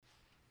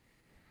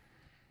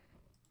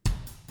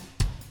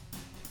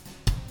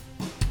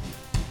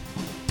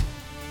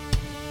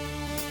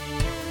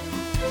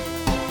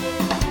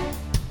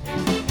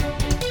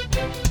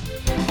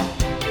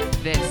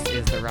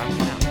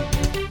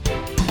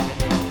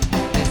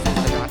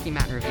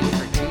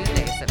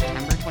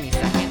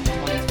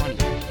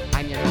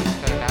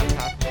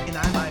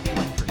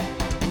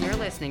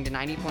listening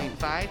to 90.5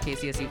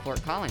 KCSU Fort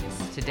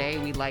Collins. Today,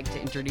 we'd like to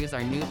introduce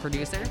our new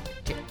producer,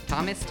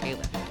 Thomas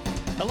Taylor.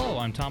 Hello,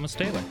 I'm Thomas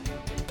Taylor.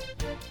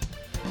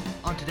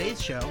 On today's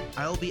show,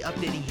 I will be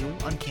updating you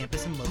on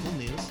campus and local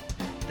news.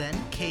 Then,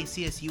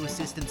 KCSU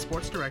Assistant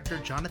Sports Director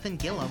Jonathan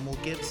Gillum will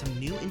give some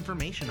new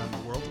information on the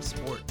world of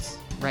sports.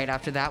 Right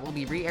after that, we'll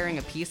be re-airing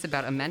a piece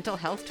about a mental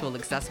health tool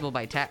accessible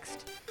by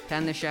text. To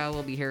end the show,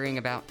 we'll be hearing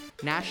about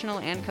national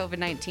and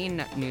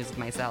COVID-19 news with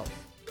myself.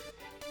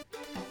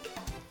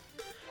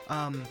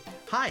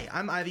 Hi,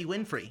 I'm Ivy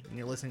Winfrey, and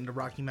you're listening to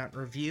Rocky Mountain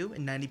Review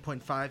in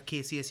 90.5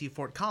 KCSU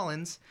Fort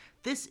Collins.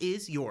 This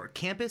is your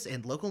campus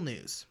and local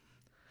news.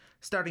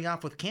 Starting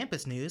off with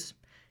campus news,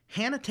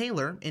 Hannah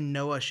Taylor and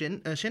Noah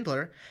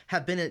Schindler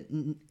have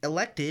been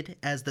elected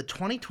as the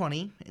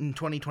 2020 and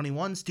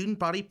 2021 student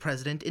body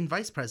president and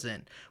vice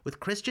president, with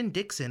Christian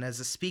Dixon as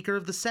the Speaker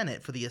of the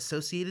Senate for the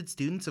Associated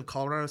Students of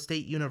Colorado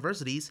State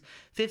University's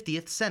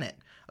 50th Senate,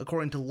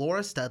 according to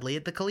Laura Studley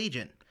at the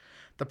Collegian.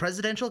 The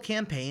presidential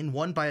campaign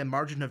won by a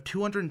margin of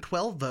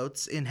 212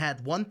 votes and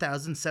had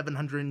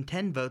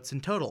 1,710 votes in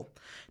total.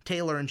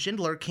 Taylor and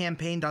Schindler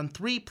campaigned on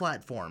three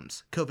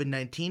platforms: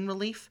 COVID-19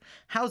 relief,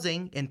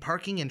 housing, and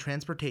parking and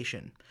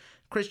transportation.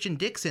 Christian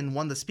Dixon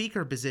won the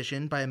speaker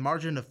position by a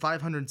margin of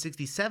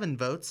 567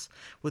 votes,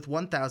 with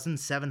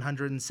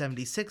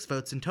 1,776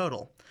 votes in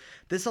total.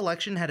 This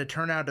election had a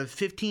turnout of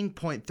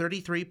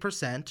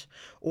 15.33%,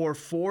 or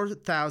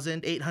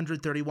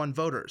 4,831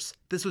 voters.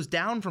 This was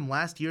down from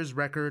last year's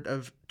record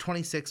of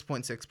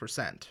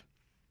 26.6%.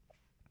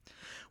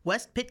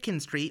 West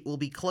Pitkin Street will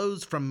be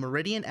closed from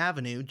Meridian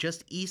Avenue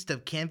just east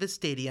of Canvas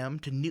Stadium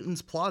to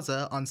Newton's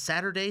Plaza on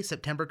Saturday,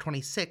 September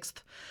 26th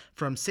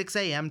from 6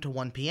 a.m. to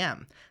 1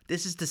 p.m.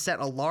 This is to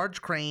set a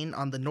large crane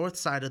on the north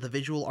side of the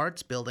Visual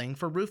Arts Building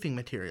for roofing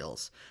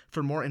materials.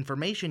 For more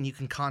information, you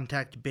can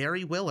contact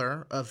Barry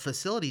Willer of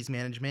Facilities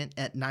Management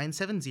at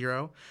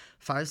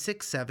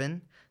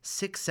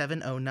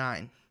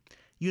 970-567-6709.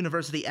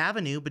 University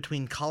Avenue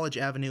between College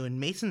Avenue and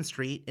Mason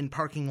Street in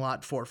parking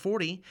lot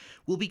 440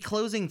 will be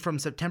closing from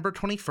September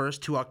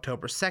 21st to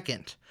October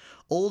 2nd.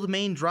 Old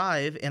Main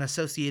Drive and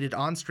associated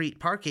on-street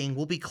parking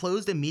will be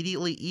closed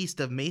immediately east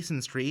of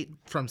Mason Street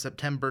from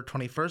September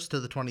 21st to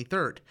the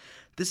 23rd.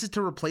 This is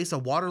to replace a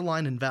water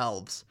line and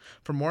valves.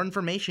 For more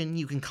information,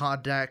 you can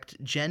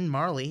contact Jen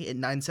Marley at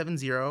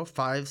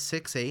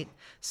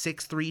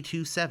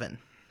 970-568-6327.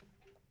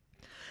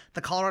 The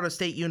Colorado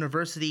State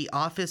University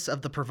Office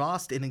of the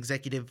Provost and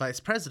Executive Vice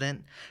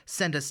President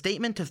sent a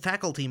statement to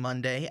faculty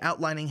Monday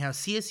outlining how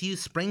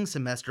CSU's spring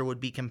semester would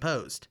be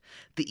composed.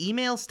 The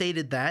email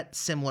stated that,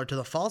 similar to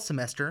the fall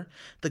semester,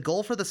 the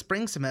goal for the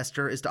spring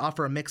semester is to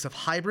offer a mix of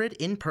hybrid,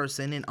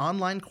 in-person, and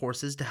online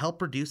courses to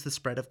help reduce the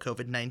spread of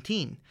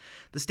COVID-19.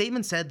 The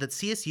statement said that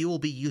CSU will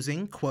be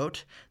using,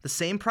 quote, the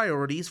same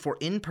priorities for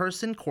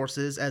in-person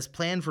courses as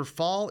planned for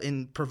fall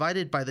and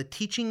provided by the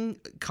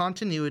Teaching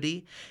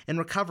Continuity and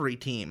Recovery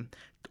Team,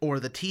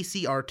 or the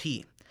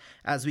TCRT.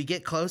 As we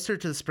get closer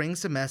to the spring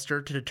semester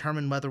to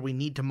determine whether we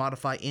need to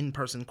modify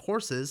in-person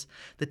courses,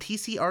 the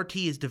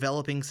TCRT is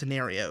developing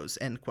scenarios,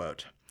 end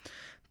quote.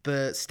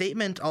 The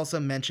statement also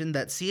mentioned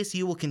that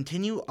CSU will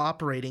continue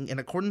operating in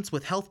accordance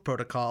with health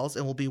protocols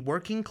and will be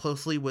working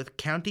closely with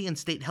county and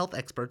state health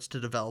experts to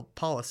develop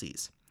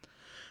policies.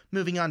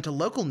 Moving on to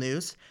local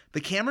news,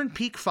 the Cameron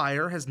Peak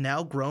Fire has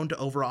now grown to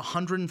over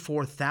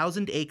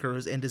 104,000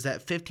 acres and is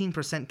at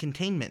 15%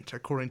 containment,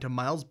 according to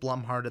Miles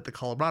Blumhardt at the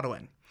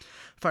Coloradoan.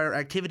 Fire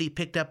activity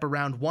picked up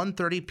around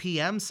 1:30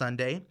 p.m.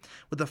 Sunday,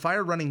 with the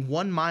fire running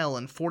 1 mile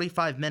and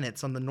 45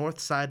 minutes on the north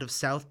side of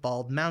South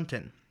Bald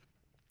Mountain.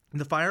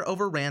 The fire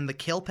overran the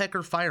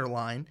Kalepecker Fire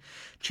Line,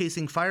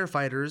 chasing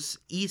firefighters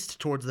east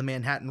towards the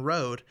Manhattan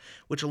Road,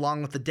 which,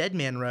 along with the Dead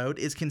Man Road,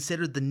 is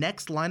considered the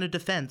next line of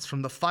defense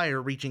from the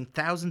fire reaching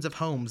thousands of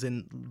homes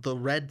in the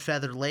Red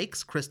Feather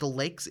Lakes, Crystal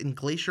Lakes, and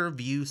Glacier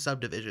View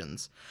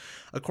subdivisions.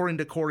 According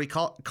to Corey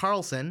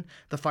Carlson,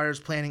 the fire's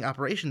planning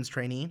operations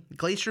trainee,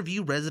 Glacier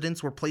View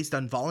residents were placed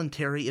on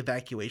voluntary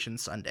evacuation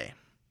Sunday.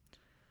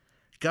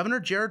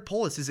 Governor Jared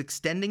Polis is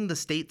extending the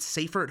state's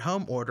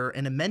safer-at-home order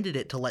and amended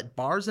it to let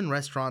bars and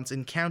restaurants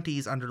in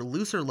counties under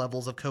looser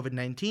levels of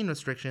COVID-19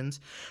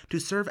 restrictions to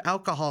serve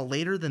alcohol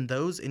later than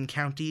those in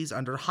counties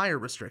under higher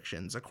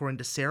restrictions, according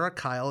to Sarah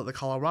Kyle at the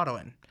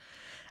Coloradoan.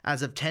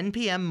 As of 10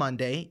 p.m.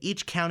 Monday,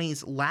 each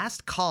county's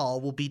last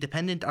call will be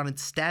dependent on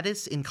its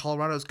status in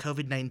Colorado's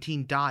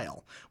COVID-19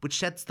 dial, which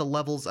sets the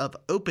levels of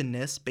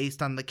openness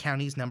based on the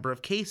county's number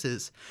of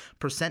cases,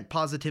 percent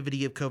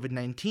positivity of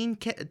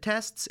COVID-19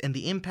 tests, and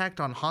the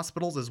impact on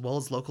hospitals as well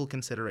as local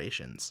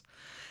considerations.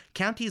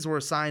 Counties were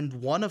assigned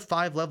one of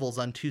 5 levels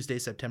on Tuesday,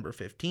 September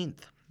 15th.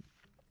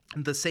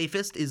 The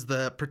safest is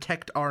the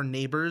Protect Our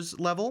Neighbors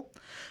level.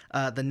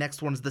 The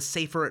next one is the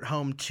Safer at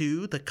Home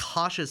 2, the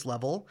cautious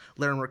level.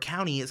 Larimer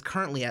County is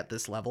currently at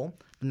this level.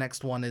 The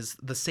next one is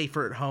the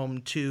Safer at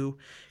Home 2,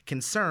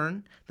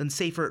 Concern. Then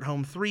Safer at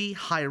Home 3,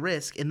 High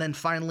Risk. And then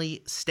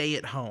finally, Stay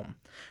at Home.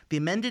 The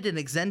amended and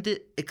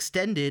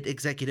extended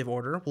executive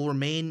order will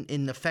remain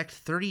in effect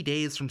 30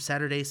 days from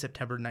Saturday,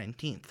 September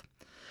 19th.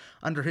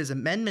 Under his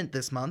amendment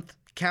this month,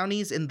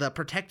 Counties in the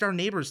Protect Our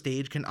Neighbors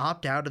stage can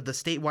opt out of the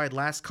statewide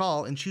last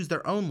call and choose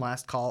their own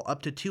last call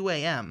up to 2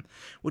 a.m.,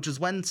 which is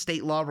when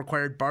state law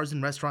required bars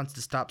and restaurants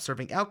to stop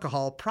serving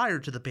alcohol prior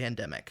to the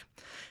pandemic.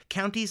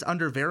 Counties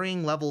under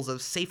varying levels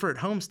of safer at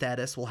home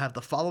status will have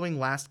the following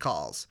last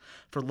calls.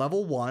 For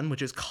level 1,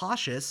 which is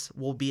cautious,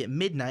 will be at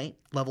midnight.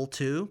 Level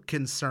 2,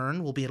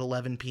 concern, will be at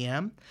 11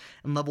 p.m.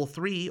 And level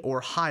 3, or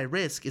high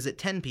risk, is at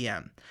 10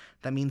 p.m.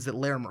 That means that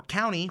Larimer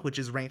County, which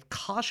is ranked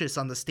cautious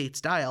on the state's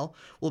dial,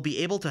 will be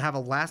able to have a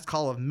last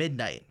call of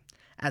midnight.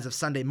 As of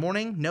Sunday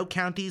morning, no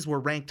counties were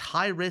ranked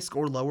high risk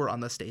or lower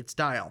on the state's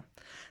dial.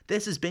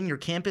 This has been your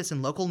campus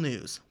and local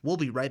news. We'll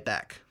be right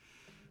back.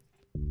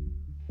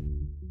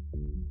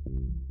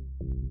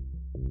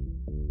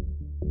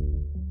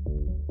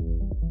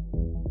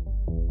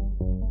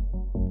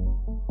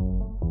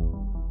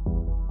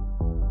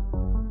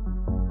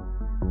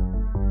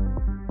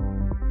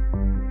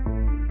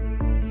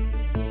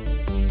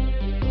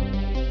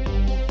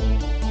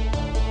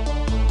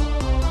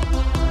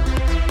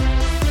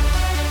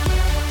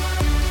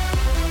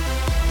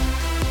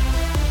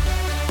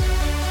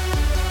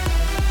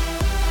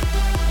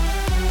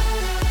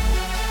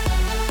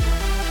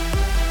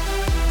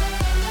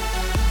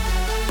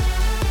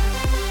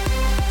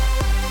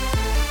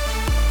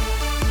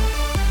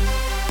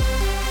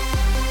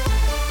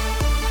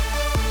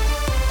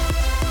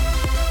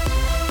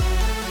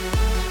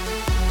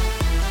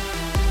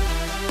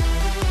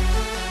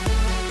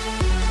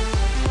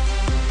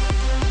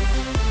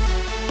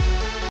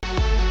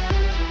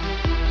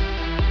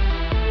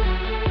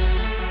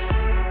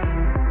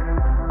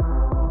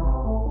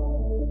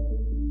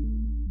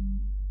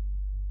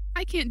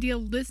 I can't deal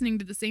listening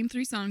to the same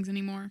 3 songs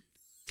anymore.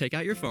 Take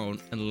out your phone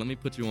and let me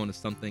put you on to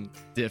something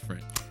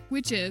different.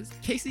 Which is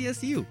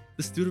KCSU.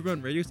 The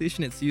student-run radio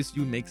station at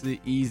CSU makes it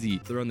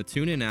easy. They're on the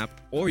TuneIn app,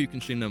 or you can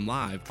stream them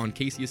live on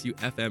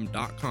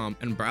kcsufm.com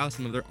and browse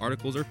some of their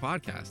articles or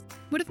podcasts.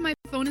 What if my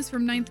phone is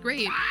from 9th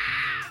grade?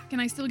 Can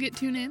I still get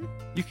TuneIn?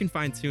 You can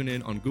find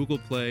TuneIn on Google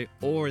Play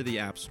or the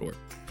App Store.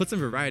 Put some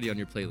variety on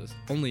your playlist,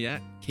 only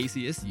at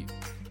KCSU.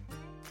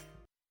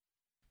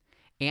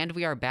 And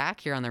we are back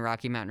here on the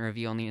Rocky Mountain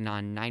Review, only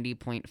on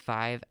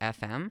 90.5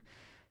 FM.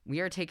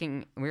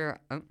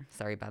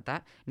 Sorry about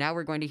that. Now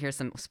we're going to hear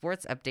some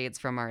sports updates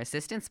from our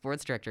Assistant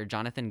Sports Director,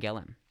 Jonathan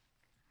Gillum.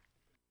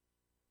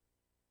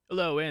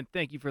 Hello, and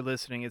thank you for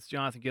listening. It's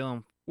Jonathan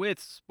Gillum with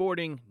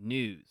Sporting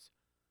News.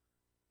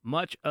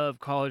 Much of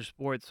college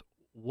sports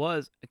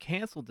was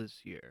canceled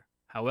this year.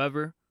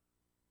 However,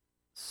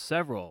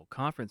 several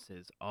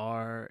conferences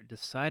are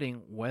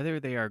deciding whether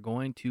they are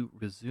going to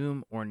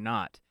resume or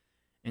not,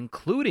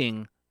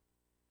 including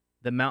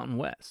the Mountain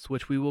West,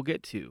 which we will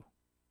get to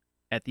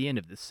at the end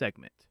of this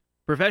segment.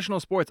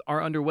 Professional sports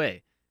are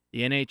underway.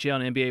 The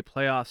NHL and NBA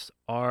playoffs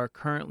are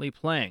currently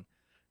playing.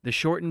 The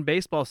shortened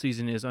baseball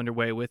season is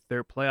underway with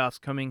their playoffs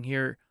coming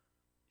here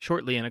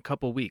shortly in a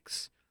couple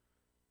weeks.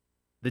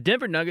 The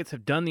Denver Nuggets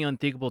have done the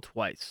unthinkable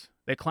twice.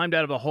 They climbed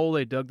out of a hole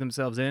they dug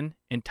themselves in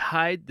and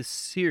tied the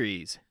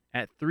series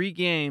at 3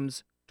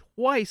 games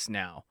twice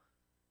now.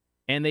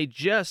 And they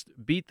just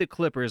beat the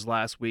Clippers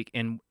last week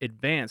and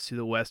advanced to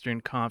the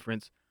Western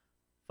Conference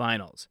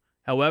Finals.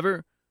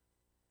 However,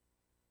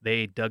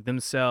 they dug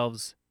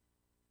themselves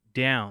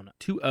down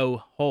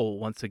 2-0 hole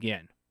once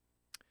again.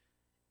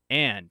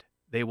 And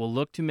they will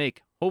look to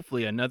make,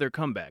 hopefully, another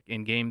comeback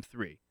in Game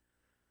 3.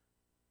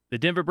 The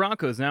Denver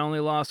Broncos not only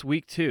lost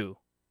Week 2,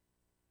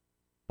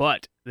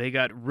 but they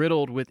got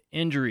riddled with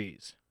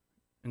injuries,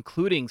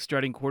 including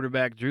starting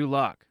quarterback Drew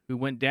Lock, who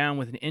went down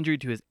with an injury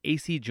to his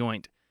AC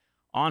joint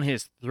on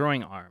his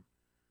throwing arm.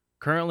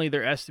 Currently,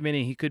 they're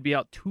estimating he could be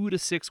out 2 to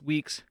 6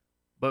 weeks,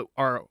 but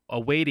are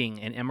awaiting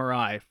an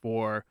MRI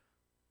for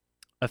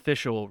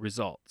official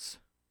results.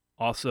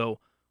 Also,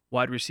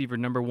 wide receiver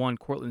number 1,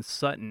 Courtland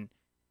Sutton,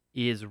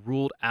 is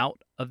ruled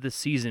out of the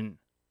season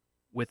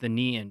with a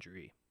knee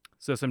injury.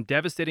 So some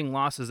devastating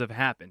losses have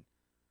happened.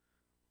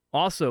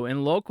 Also,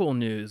 in local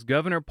news,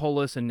 Governor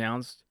Polis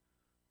announced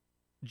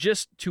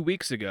just 2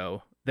 weeks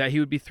ago that he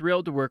would be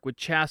thrilled to work with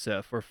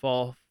CHSAA for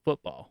fall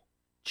football.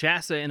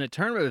 CHSAA, in a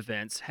turn of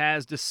events,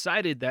 has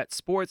decided that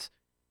sports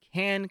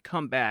can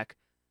come back,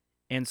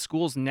 and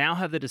schools now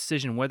have the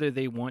decision whether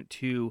they want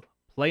to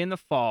play in the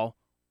fall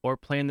or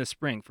play in the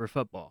spring for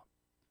football.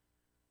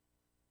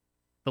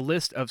 The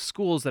list of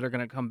schools that are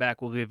going to come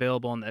back will be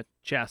available on the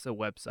CHSAA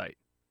website.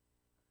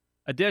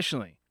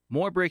 Additionally,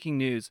 more breaking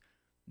news,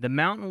 the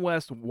Mountain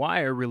West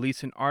Wire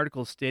released an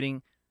article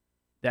stating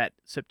that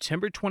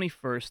September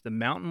 21st, the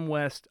Mountain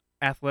West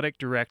athletic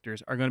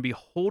directors are going to be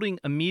holding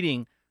a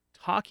meeting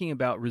talking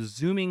about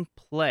resuming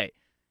play,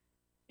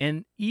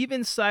 and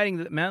even citing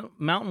that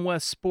Mountain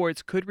West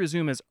sports could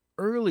resume as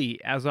early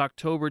as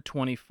October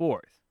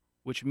 24th,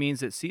 which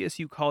means that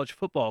CSU college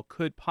football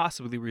could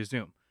possibly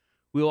resume.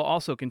 We will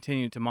also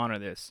continue to monitor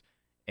this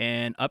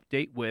and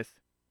update with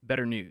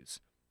better news.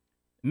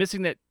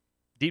 Missing that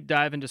deep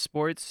dive into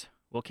sports?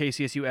 Well,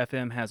 KCSU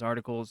FM has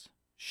articles,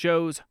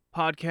 shows,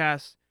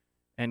 podcasts,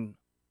 and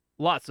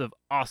lots of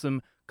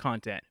awesome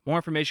content. More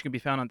information can be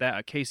found on that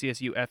at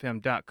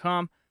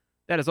kcsufm.com.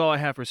 That is all I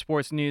have for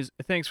sports news.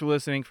 Thanks for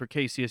listening. For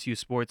KCSU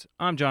Sports,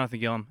 I'm Jonathan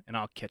Gillum, and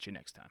I'll catch you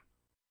next time.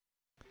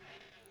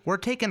 We're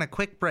taking a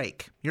quick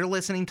break. You're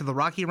listening to the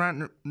Rocky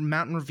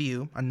Mountain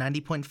Review on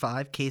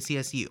 90.5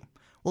 KCSU.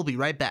 We'll be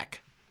right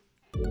back.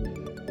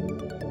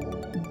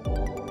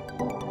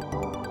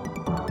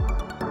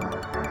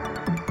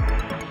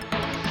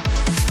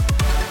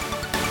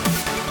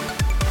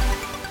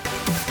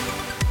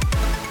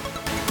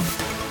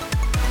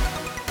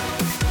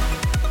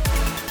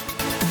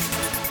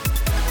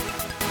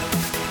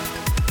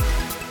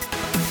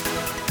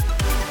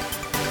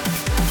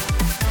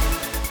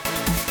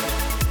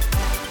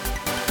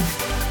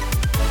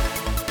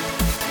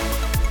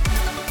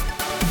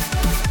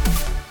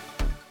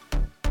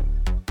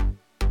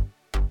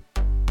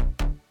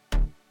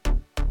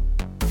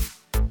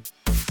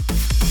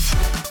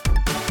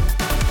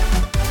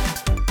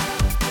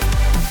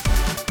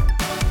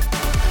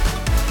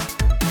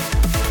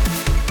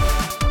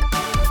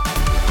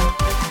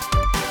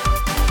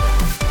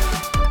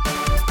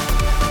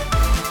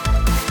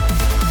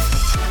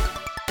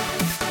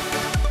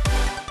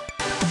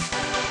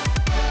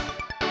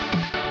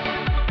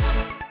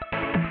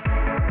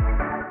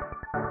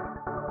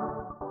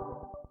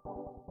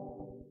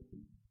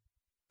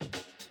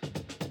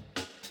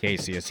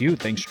 KCSU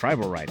thanks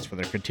Tribal Rights for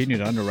their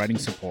continued underwriting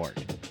support.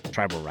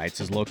 Tribal Rights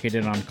is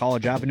located on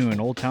College Avenue in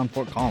Old Town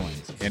Fort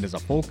Collins and is a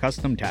full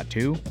custom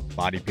tattoo,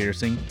 body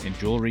piercing, and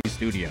jewelry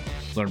studio.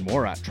 Learn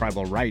more at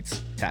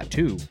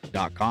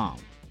tribalrightstattoo.com.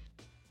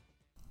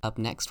 Up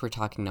next, we're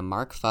talking to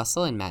Mark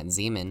Fussell and Matt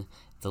Zeman,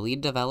 the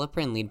lead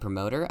developer and lead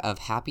promoter of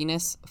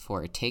Happiness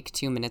for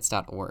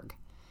Take2Minutes.org,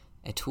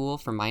 a tool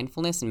for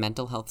mindfulness and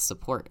mental health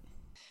support.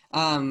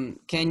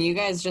 Can you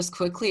guys just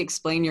quickly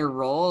explain your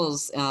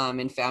roles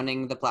in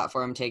founding the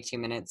platform Take 2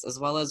 Minutes, as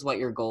well as what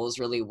your goals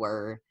really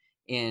were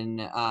in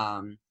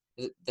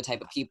the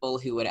type of people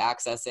who would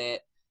access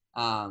it,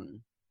 the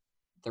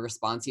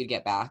response you'd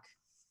get back?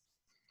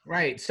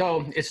 Right.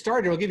 So it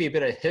started, I'll give you a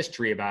bit of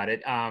history about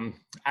it.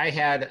 I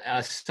had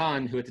a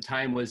son who at the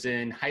time was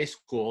in high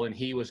school, and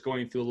he was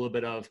going through a little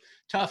bit of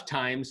tough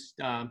times,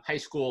 high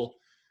school,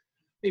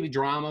 maybe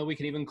drama, we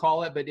can even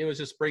call it, but it was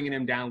just bringing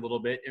him down a little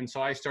bit. And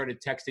so I started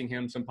texting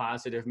him some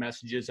positive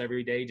messages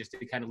every day just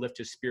to kind of lift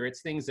his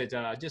spirits, things that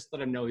just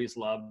let him know he's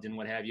loved and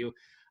what have you.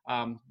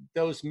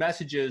 Those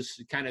messages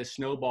kind of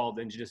snowballed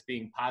into just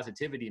being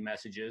positivity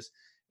messages.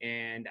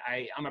 And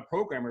I'm a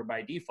programmer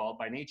by default,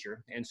 by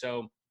nature. And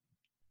so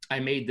I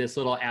made this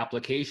little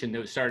application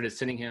that started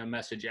sending him a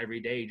message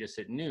every day just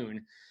at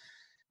noon.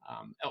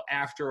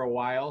 After a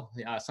while,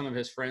 some of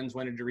his friends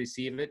wanted to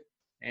receive it.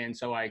 And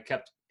so I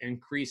kept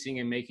increasing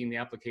and making the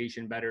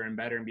application better and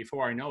better. And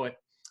before I know it,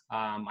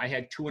 I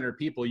had 200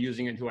 people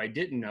using it who I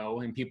didn't know,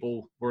 and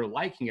people were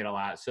liking it a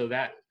lot. So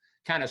that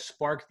kind of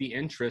sparked the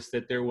interest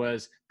that there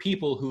was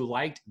people who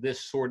liked these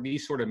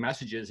sort of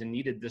messages and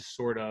needed this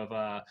sort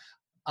of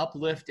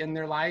uplift in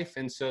their life.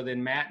 And so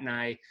then Matt and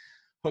I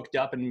hooked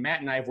up, and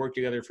Matt and I have worked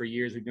together for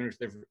years. We've known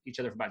each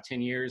other for about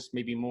 10 years,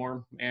 maybe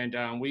more. And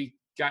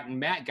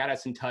Matt got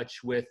us in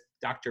touch with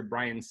Dr.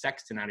 Brian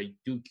Sexton out of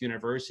Duke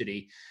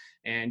University.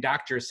 And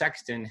Dr.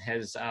 Sexton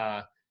has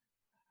a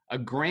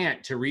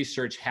grant to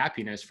research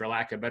happiness, for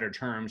lack of better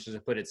terms, to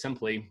put it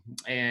simply.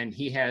 And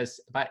he has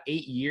about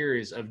 8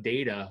 years of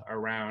data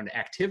around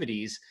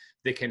activities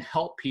that can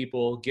help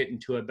people get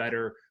into a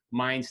better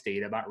mind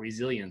state about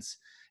resilience.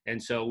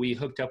 And so we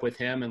hooked up with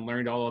him and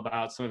learned all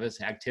about some of his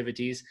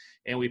activities,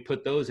 and we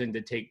put those into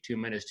Take 2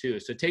 Minutes too.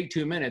 So Take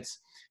 2 Minutes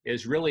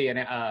is really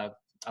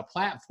a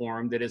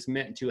platform that is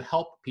meant to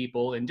help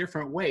people in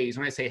different ways.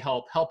 When I say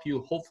help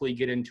you hopefully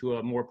get into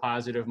a more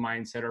positive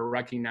mindset or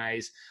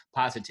recognize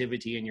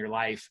positivity in your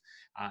life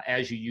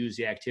as you use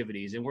the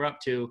activities. And we're up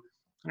to,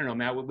 I don't know,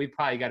 Matt, we've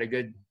probably got a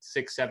good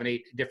 6, 7,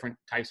 8 different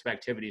types of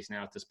activities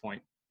now at this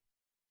point.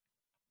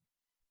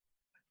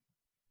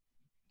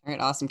 All right,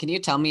 awesome. Can you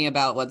tell me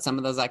about what some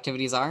of those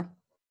activities are?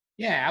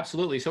 Yeah,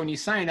 absolutely. So when you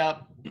sign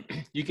up,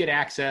 you get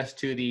access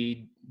to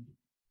the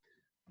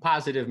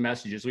positive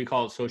messages. We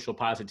call it social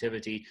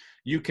positivity.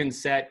 You can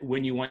set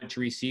when you want to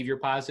receive your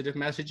positive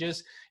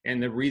messages.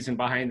 And the reason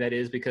behind that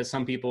is because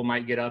some people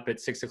might get up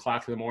at 6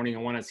 o'clock in the morning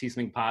and want to see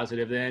something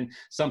positive. Then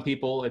some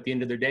people at the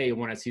end of their day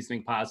want to see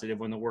something positive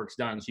when the work's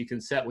done. So you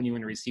can set when you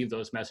want to receive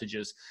those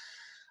messages.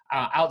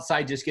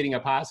 Outside just getting a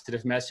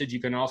positive message,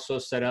 you can also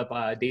set up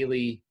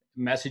daily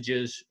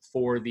messages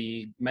for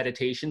the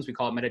meditations. We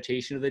call it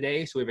meditation of the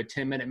day. So we have a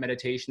 10-minute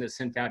meditation that's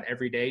sent out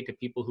every day to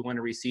people who want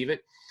to receive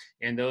it.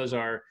 And those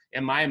are,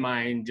 in my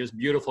mind, just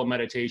beautiful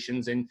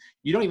meditations. And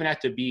you don't even have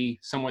to be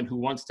someone who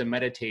wants to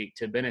meditate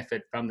to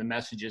benefit from the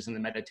messages and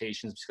the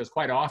meditations, because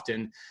quite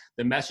often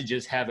the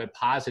messages have a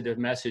positive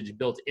message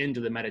built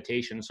into the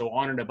meditation. So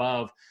on and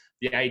above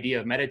the idea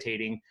of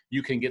meditating,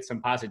 you can get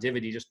some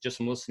positivity just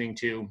from listening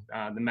to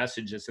the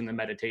messages in the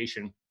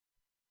meditation.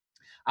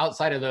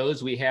 Outside of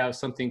those, we have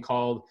something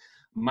called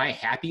My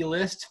Happy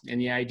List. And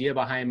the idea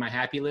behind My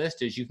Happy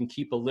List is you can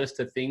keep a list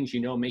of things you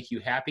know make you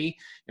happy.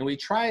 And we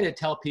try to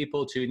tell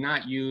people to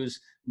not use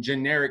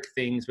generic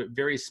things, but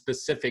very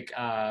specific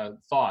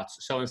thoughts.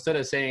 So instead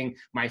of saying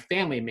my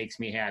family makes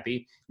me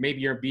happy,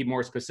 maybe you're be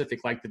more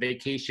specific, like the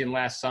vacation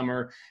last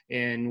summer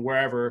and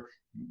wherever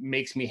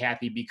makes me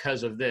happy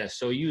because of this.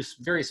 So use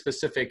very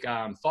specific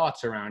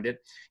thoughts around it.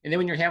 And then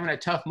when you're having a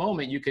tough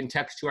moment, you can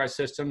text to our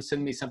system,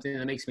 send me something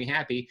that makes me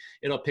happy.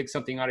 It'll pick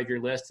something out of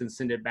your list and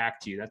send it back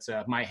to you. That's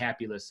My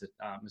Happy List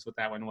is what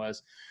that one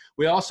was.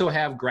 We also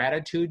have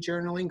gratitude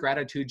journaling.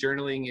 Gratitude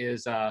journaling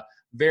is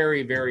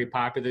very, very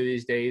popular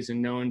these days and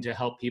known to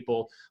help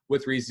people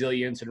with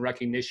resilience and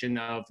recognition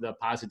of the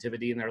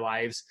positivity in their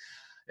lives.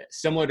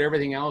 Similar to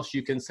everything else,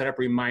 you can set up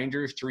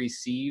reminders to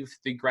receive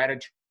the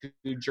gratitude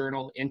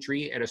journal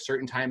entry at a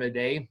certain time of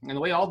day. And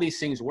the way all these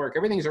things work,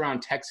 everything's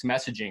around text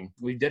messaging.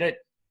 We did it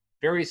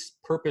very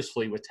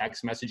purposefully with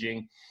text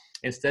messaging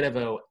instead of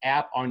an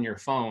app on your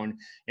phone.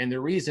 And the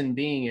reason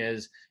being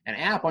is an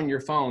app on your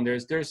phone,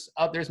 there's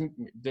a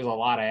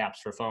lot of apps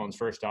for phones,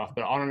 first off,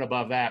 but on and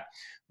above that,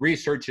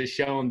 research has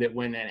shown that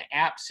when an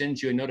app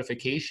sends you a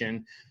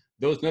notification,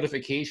 those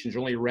notifications are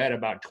only read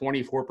about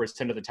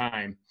 24% of the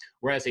time,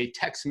 whereas a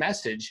text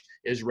message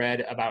is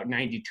read about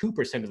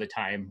 92% of the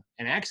time.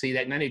 And actually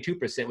that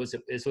 92%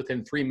 is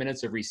within 3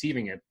 minutes of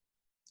receiving it.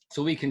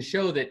 So we can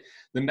show that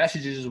the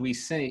messages we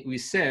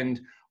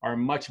send are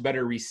much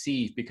better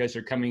received because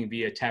they're coming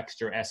via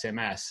text or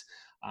SMS.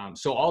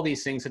 So all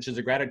these things, such as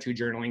the gratitude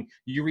journaling,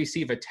 you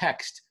receive a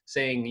text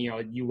saying,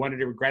 you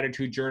wanted a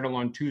gratitude journal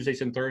on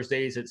Tuesdays and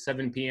Thursdays at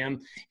 7 p.m.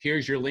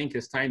 Here's your link.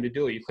 It's time to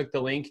do it. You click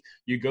the link,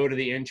 you go to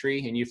the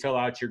entry, and you fill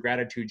out your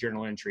gratitude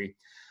journal entry.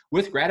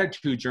 With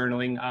gratitude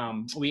journaling,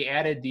 we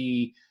added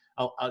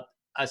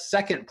a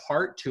second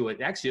part to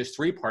it. Actually, there's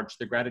 3 parts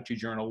to the gratitude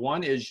journal.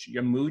 One is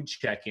your mood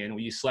check-in,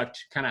 where you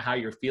select kind of how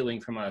you're feeling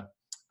from a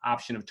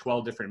option of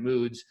 12 different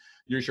moods.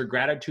 There's your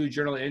gratitude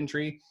journal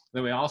entry.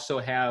 Then we also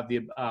have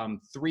the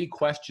 3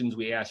 questions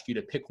we ask you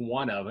to pick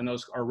one of, and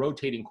those are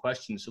rotating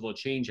questions, so they'll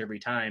change every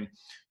time.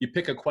 You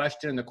pick a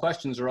question, and the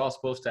questions are all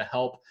supposed to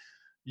help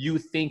you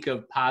think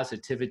of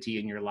positivity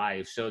in your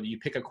life. So you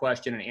pick a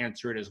question and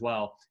answer it as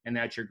well, and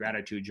that's your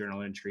gratitude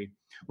journal entry.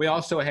 We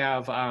also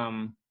have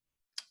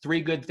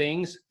 3 Good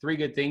Things. 3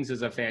 Good Things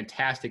is a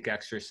fantastic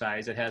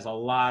exercise. It has a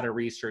lot of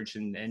research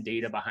and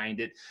data behind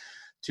it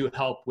to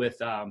help with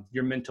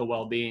your mental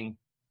well-being.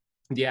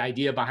 The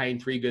idea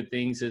behind 3 Good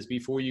Things is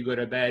before you go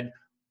to bed,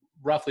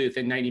 roughly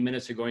within 90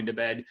 minutes of going to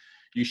bed,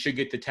 you should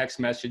get the text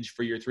message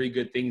for your 3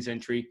 Good Things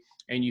entry,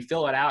 and you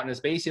fill it out, and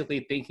it's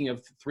basically thinking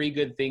of 3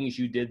 good things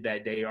you did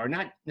that day, or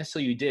not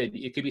necessarily you did.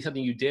 It could be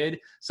something you did,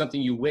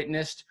 something you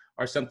witnessed,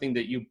 or something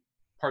that you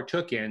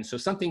partook in. So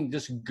something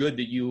just good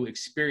that you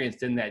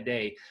experienced in that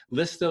day.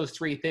 List those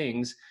 3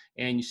 things,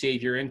 and you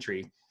save your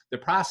entry. The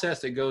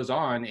process that goes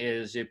on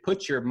is it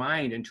puts your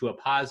mind into a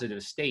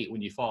positive state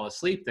when you fall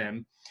asleep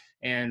then.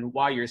 And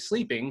while you're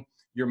sleeping,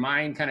 your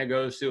mind kind of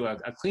goes through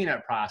a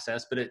cleanup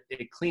process, but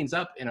it cleans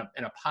up in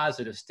a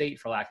positive state,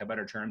 for lack of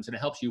better terms, and it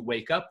helps you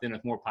wake up then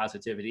with more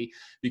positivity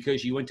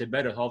because you went to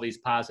bed with all these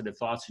positive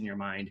thoughts in your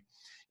mind.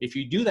 If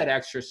you do that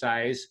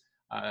exercise,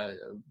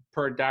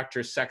 per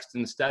Dr.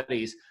 Sexton's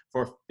studies,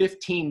 for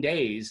 15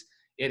 days,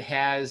 it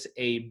has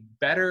a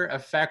better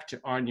effect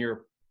on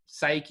your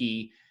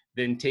psyche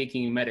than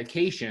taking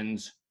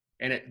medications.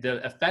 And the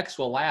effects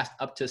will last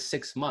up to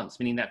 6 months,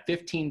 meaning that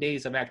 15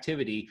 days of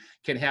activity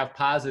can have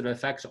positive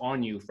effects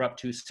on you for up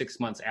to 6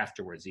 months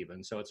afterwards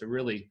even. So it's a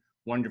really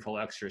wonderful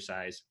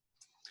exercise.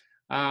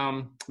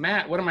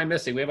 Matt, what am I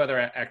missing? We have other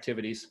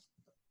activities.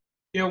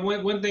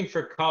 One thing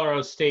for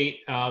Colorado State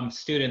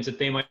students that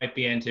they might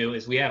be into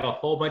is we have a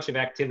whole bunch of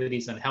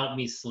activities on Help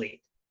Me Sleep.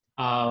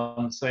 So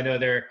I know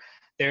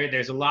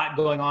there's a lot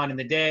going on in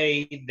the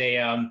day.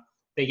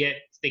 They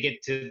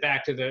get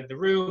back to the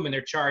room and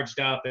they're charged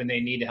up and they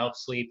need to help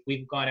sleep.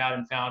 We've gone out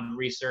and found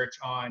research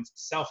on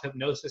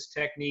self-hypnosis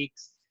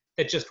techniques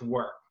that just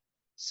work.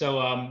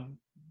 So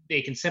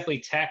they can simply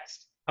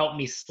text "Help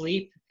Me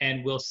Sleep"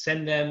 and we'll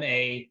send them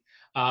a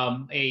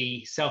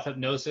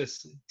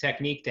self-hypnosis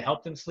technique to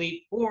help them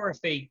sleep. Or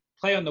if they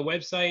play on the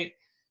website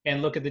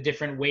and look at the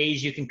different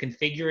ways you can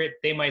configure it,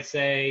 they might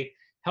say,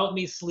 "Help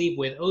me sleep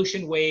with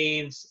ocean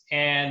waves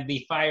and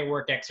the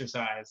firework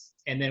exercise."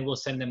 And then we'll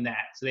send them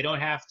that. So they don't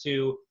have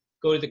to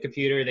go to the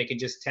computer. They can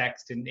just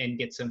text and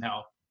get some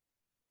help.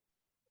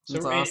 So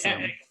that's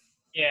awesome.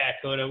 Yeah,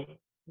 Coda.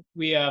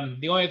 The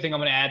only thing I'm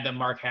going to add that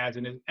Mark has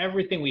in is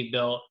everything we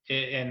built,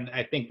 and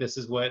I think this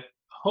is what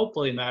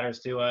hopefully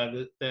matters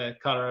to the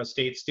Colorado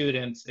State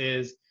students,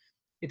 is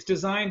it's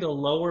designed to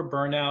lower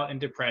burnout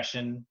and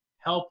depression,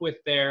 help with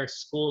their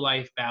school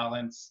life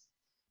balance,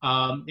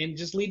 and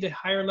just lead to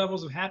higher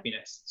levels of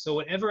happiness. So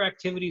whatever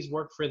activities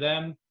work for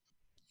them.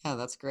 Yeah,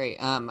 that's great.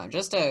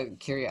 Just out of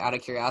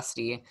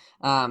curiosity,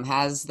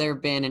 has there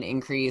been an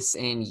increase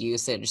in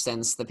usage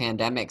since the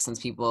pandemic, since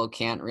people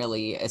can't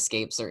really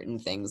escape certain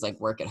things like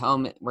working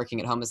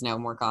at home is now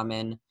more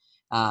common?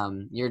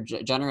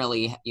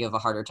 generally, you have a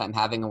harder time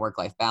having a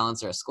work-life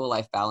balance or a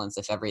school-life balance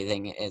if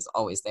everything is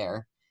always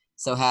there.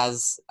 So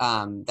has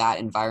that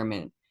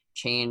environment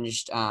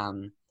changed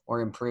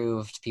or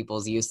improved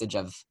people's usage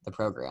of the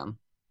program?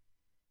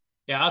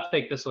 Yeah, I'll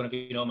take this one if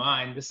you don't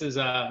mind. This is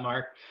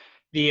Mark.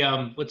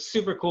 The what's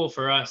super cool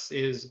for us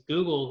is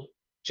Google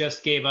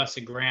just gave us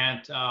a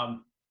grant. I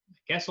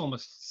guess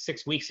almost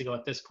 6 weeks ago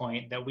at this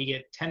point, that we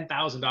get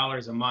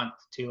 $10,000 a month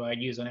to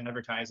use on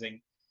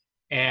advertising.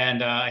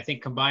 And I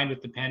think combined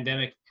with the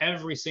pandemic,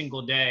 every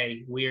single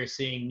day we are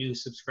seeing new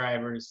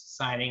subscribers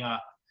signing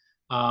up,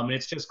 and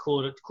it's just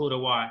cool to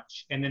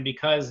watch. And then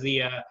because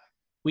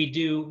we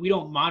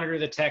don't monitor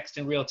the text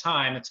in real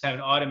time; it's kind of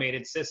an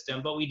automated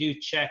system, but we do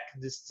check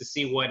this to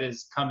see what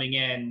is coming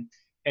in,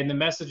 and the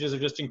messages are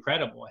just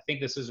incredible. I think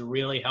this is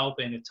really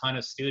helping a ton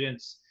of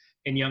students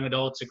and young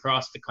adults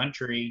across the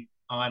country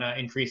on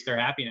increase their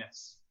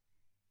happiness.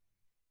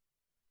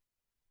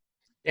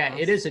 Yeah,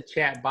 it is a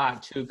chat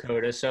bot too,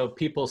 Coda. So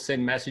people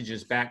send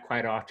messages back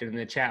quite often, and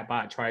the chat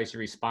bot tries to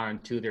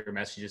respond to their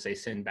messages they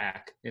send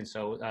back. And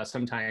so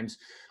sometimes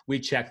we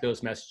check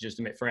those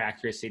messages for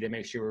accuracy to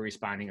make sure we're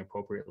responding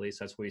appropriately.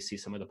 So that's where we see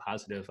some of the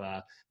positive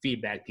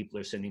feedback people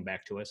are sending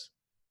back to us.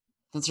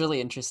 That's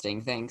really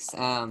interesting. Thanks.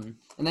 And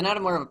then out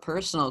of more of a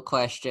personal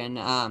question,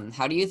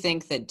 how do you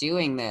think that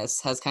doing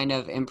this has kind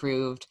of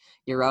improved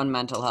your own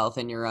mental health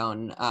and your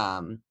own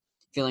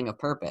feeling of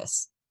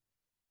purpose?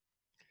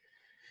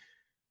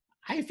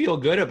 I feel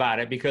good about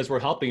it because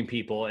we're helping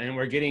people and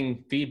we're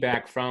getting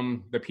feedback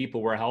from the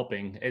people we're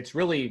helping. It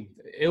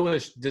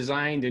was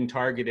designed and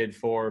targeted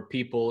for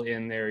people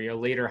in their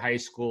later high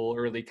school,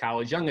 early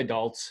college, young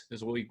adults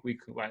is what we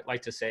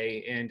like to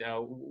say. And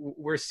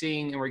we're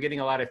seeing and we're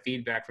getting a lot of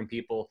feedback from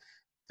people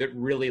that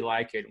really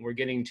like it. We're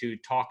getting to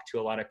talk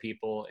to a lot of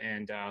people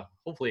and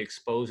hopefully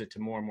expose it to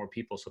more and more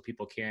people so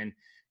people can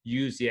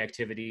use the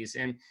activities.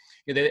 And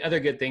the other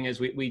good thing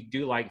is we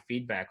do like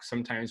feedback.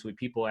 Sometimes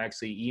people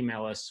actually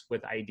email us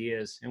with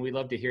ideas, and we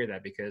love to hear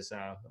that because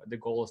the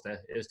goal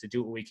is to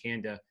do what we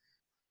can to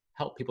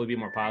help people be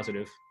more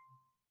positive.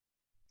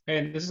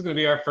 And this is going to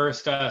be our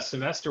first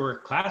semester where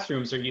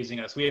classrooms are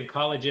using us. We have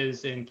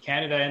colleges in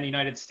Canada and the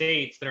United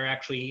States that are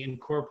actually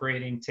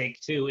incorporating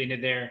Take Two into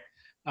their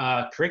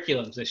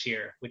curriculums this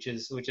year, which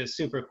is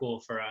super cool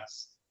for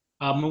us.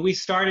 When we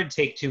started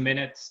Take 2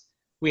 Minutes,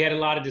 we had a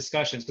lot of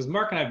discussions because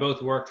Mark and I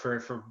both worked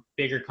for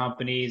bigger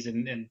companies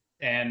and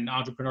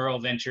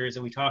entrepreneurial ventures,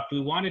 and we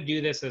want to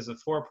do this as a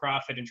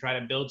for-profit and try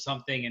to build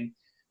something and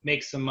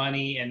make some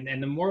money.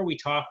 And the more we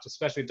talked,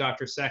 especially with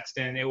Dr.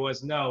 Sexton, it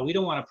was, no, we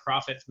don't want to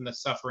profit from the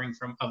suffering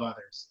of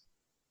others.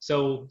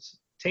 So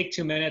Take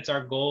 2 Minutes,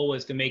 our goal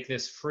was to make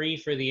this free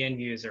for the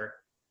end user.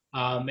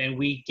 And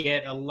we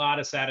get a lot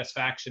of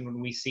satisfaction when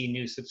we see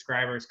new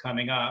subscribers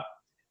coming up.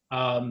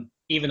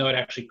 Even though it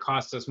actually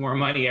costs us more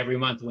money every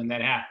month when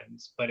that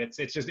happens, but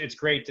it's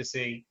great to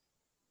see.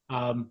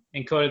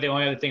 And Coda, the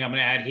only other thing I'm going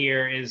to add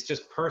here is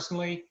just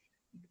personally,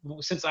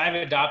 since I've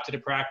adopted a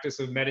practice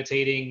of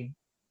meditating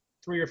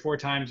 3 or 4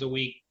 times a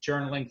week,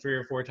 journaling 3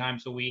 or 4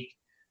 times a week,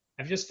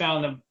 I've just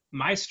found that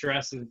my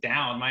stress is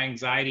down, my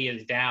anxiety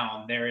is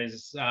down. There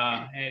is,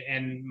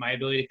 and my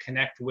ability to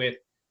connect with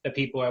the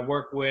people I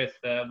work with,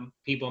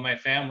 people in my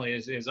family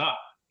is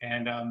up.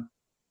 And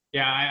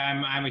yeah,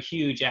 I'm a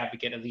huge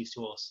advocate of these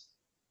tools.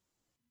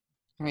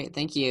 All right,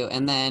 thank you.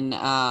 And then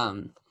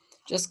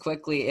just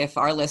quickly, if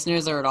our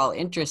listeners are at all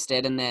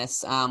interested in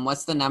this,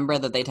 what's the number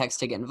that they text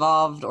to get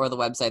involved or the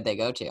website they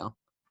go to?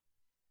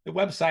 The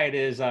website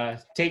is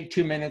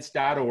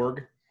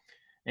take2minutes.org,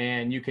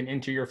 and you can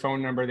enter your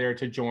phone number there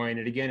to join.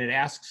 And again, it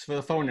asks for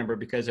the phone number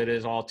because it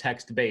is all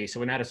text-based.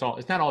 So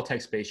it's not all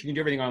text-based. You can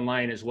do everything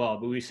online as well,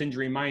 but we send you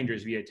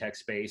reminders via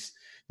text-based.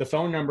 The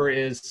phone number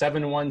is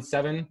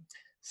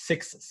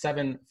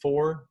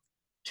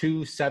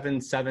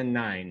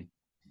 717-674-2779.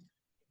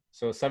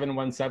 So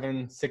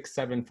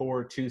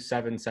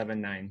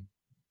 717-674-2779.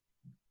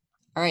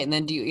 All right, and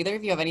then do either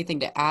of you have anything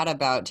to add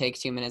about Take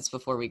 2 Minutes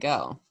before we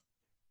go?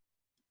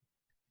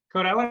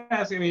 Coda, I want to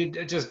ask,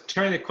 just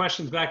turn the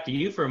questions back to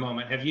you for a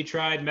moment. Have you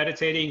tried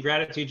meditating,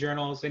 gratitude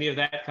journals, any of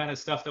that kind of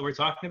stuff that we're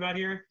talking about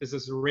here? Does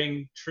this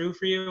ring true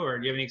for you, or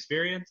do you have any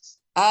experience?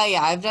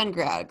 Yeah, I've done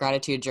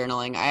gratitude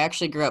journaling. I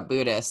actually grew up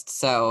Buddhist,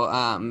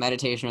 so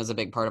meditation was a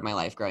big part of my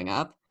life growing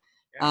up.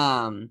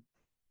 Yeah.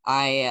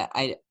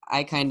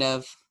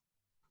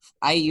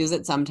 I use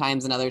it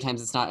sometimes, and other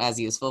times it's not as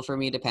useful for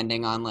me,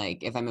 depending on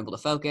like if I'm able to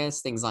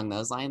focus, things along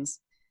those lines.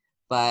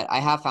 But I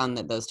have found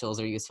that those tools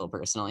are useful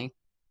personally.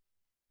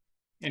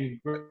 And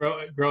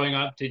growing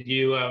up, did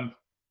you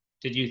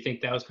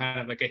think that was kind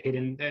of like a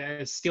hidden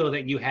skill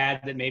that you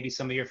had that maybe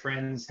some of your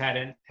friends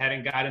hadn't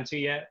gotten to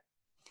yet?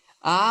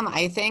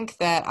 I think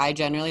that I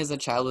generally, as a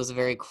child, was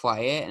very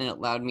quiet, and it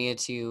allowed me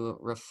to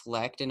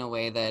reflect in a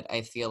way that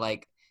I feel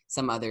like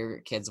some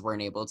other kids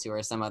weren't able to,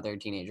 or some other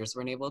teenagers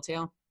weren't able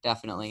to.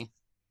 Definitely.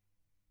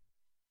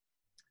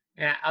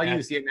 Yeah, I'll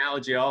use the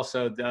analogy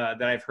also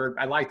that I've heard.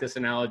 I like this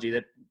analogy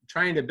that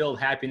trying to build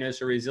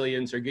happiness or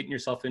resilience or getting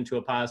yourself into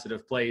a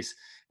positive place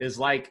is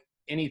like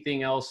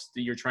anything else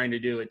that you're trying to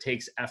do, it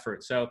takes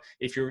effort. So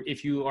if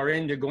you are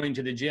into going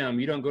to the gym,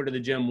 you don't go to the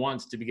gym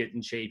once to get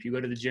in shape. You go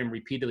to the gym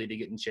repeatedly to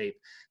get in shape.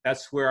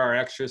 That's where our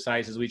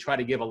exercises, we try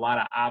to give a lot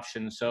of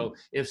options. So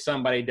if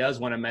somebody does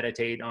want to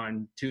meditate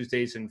on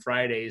Tuesdays and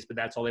Fridays, but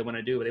that's all they want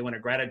to do, they want a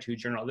gratitude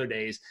journal other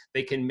days,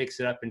 they can mix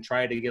it up and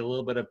try to get a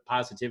little bit of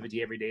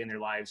positivity every day in their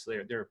lives. So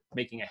they're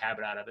making a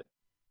habit out of it.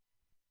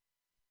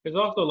 There's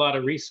also a lot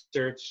of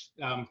research,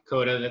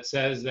 Coda, that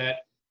says that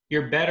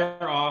you're better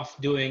off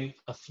doing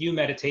a few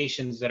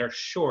meditations that are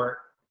short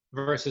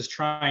versus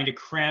trying to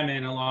cram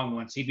in a long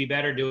one. So you'd be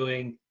better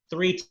doing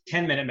 3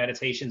 10-minute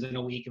meditations in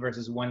a week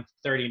versus 1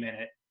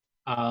 30-minute.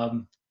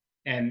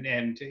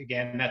 And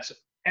again, that's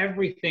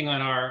everything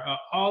on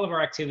all of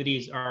our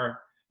activities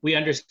we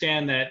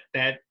understand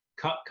that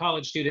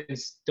college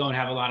students don't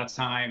have a lot of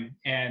time,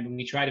 and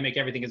we try to make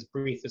everything as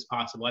brief as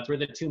possible. That's where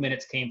the 2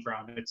 minutes came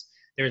from.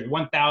 There's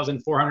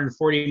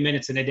 1,440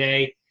 minutes in a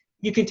day.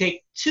 You can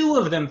take 2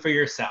 of them for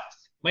yourself.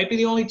 Might be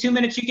the only 2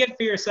 minutes you get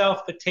for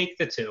yourself, but take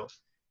the 2.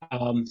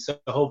 So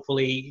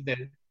hopefully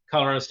the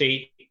Colorado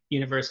State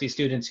University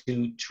students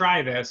who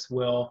try this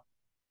will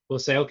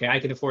say, okay, I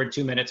can afford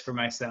 2 minutes for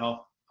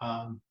myself,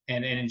 and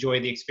enjoy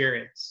the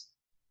experience.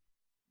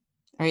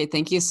 All right,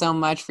 thank you so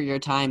much for your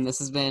time. This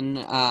has been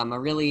a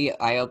really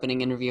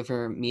eye-opening interview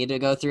for me to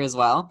go through as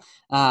well.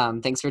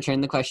 Thanks for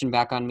turning the question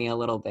back on me a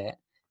little bit.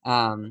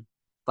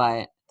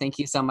 But thank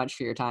you so much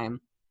for your time.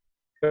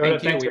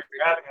 Thank you. Thanks for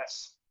having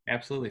us.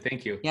 Absolutely.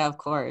 Thank you. Yeah, of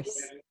course.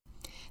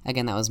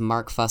 Again, that was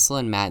Mark Fussell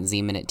and Matt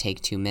Zeman at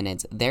Take 2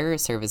 Minutes. Their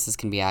services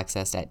can be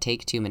accessed at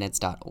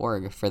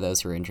take2minutes.org for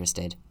those who are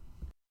interested.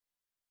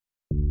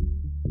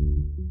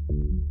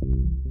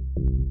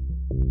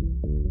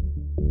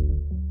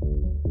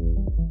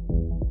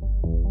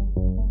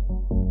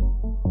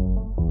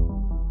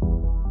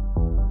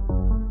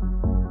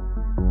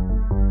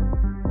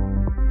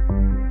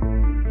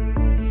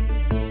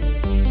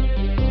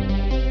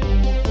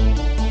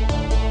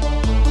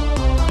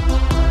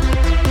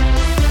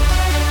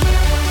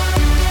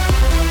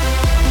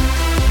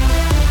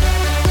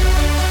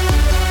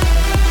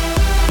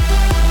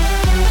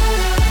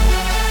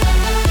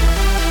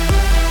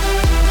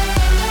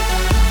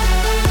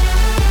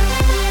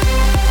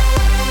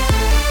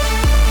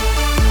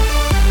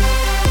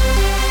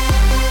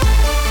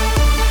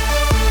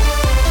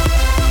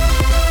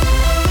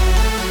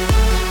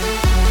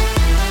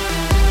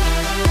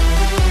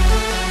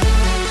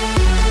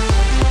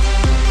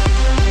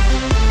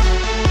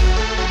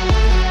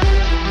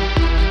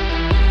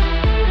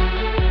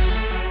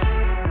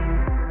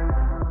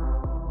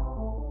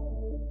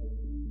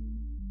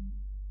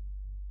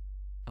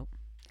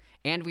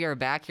 And we are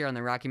back here on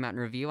the Rocky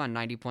Mountain Review on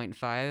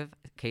 90.5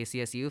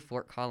 KCSU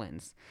Fort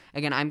Collins.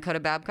 Again, I'm Coda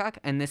Babcock,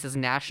 and this is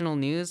National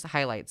News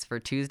Highlights for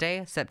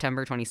Tuesday,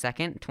 September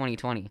 22nd,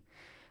 2020.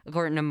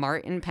 According to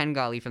Martin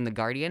Pengali from The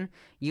Guardian,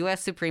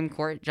 U.S. Supreme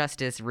Court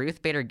Justice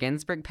Ruth Bader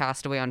Ginsburg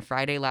passed away on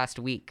Friday last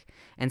week,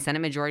 and Senate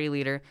Majority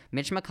Leader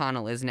Mitch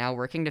McConnell is now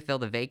working to fill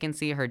the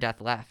vacancy her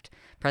death left.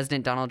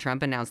 President Donald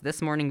Trump announced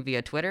this morning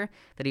via Twitter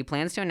that he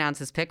plans to announce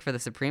his pick for the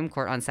Supreme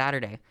Court on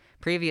Saturday.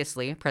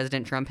 Previously,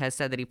 President Trump has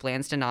said that he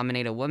plans to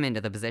nominate a woman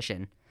to the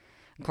position.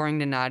 According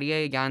to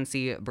Nadia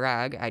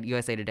Yancey-Bragg at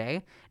USA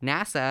Today,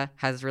 NASA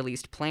has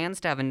released plans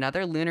to have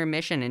another lunar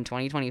mission in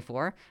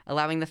 2024,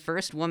 allowing the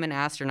first woman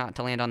astronaut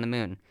to land on the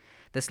moon.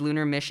 This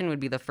lunar mission would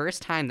be the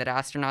first time that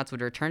astronauts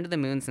would return to the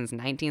moon since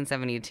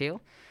 1972.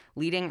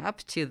 Leading up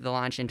to the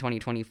launch in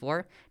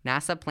 2024,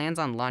 NASA plans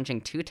on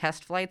launching 2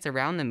 test flights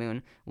around the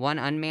moon, one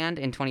unmanned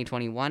in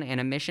 2021 and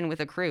a mission with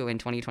a crew in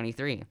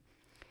 2023.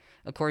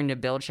 According to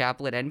Bill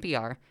Chappell at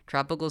NPR,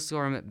 Tropical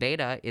Storm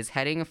Beta is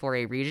heading for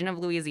a region of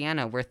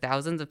Louisiana where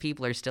thousands of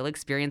people are still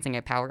experiencing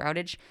a power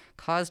outage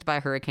caused by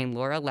Hurricane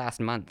Laura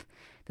last month.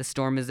 The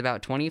storm is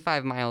about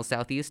 25 miles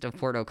southeast of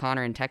Port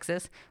O'Connor in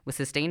Texas, with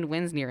sustained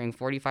winds nearing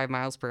 45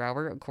 miles per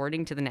hour,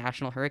 according to the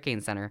National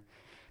Hurricane Center.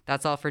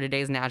 That's all for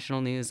today's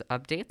national news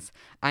updates.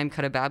 I'm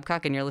Coda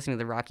Babcock, and you're listening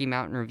to the Rocky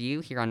Mountain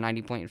Review here on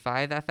 90.5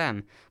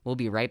 FM. We'll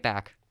be right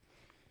back.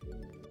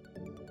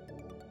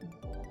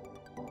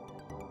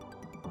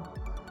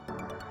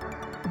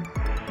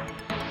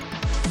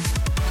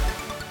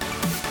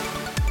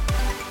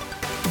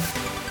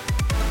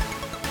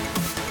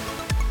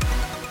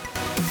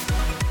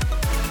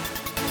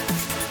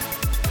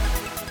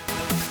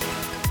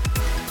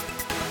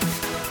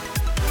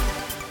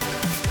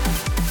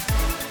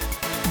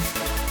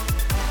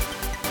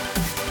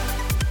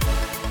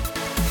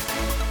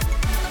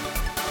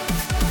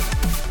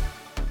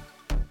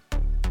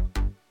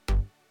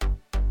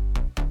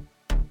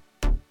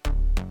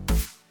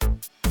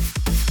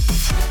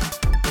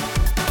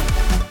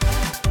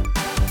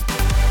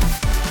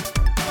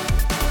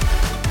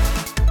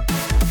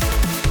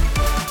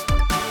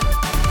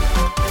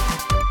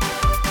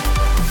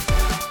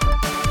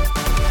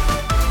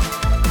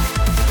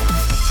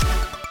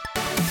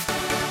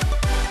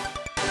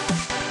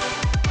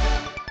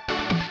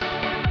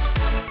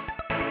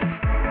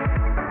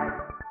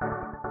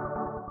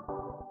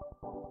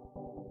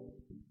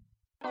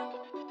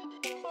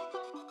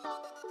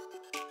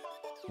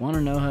 Want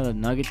to know how the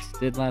Nuggets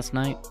did last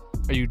night?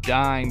 Are you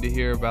dying to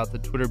hear about the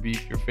Twitter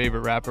beef your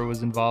favorite rapper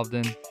was involved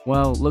in?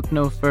 Well, look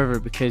no further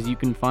because you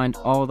can find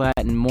all that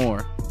and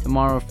more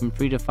tomorrow from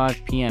 3 to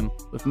 5 p.m.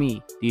 with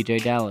me,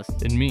 DJ Dallas.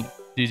 And me,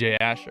 DJ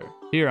Asher,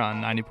 here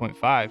on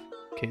 90.5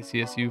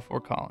 KCSU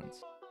Fort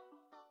Collins.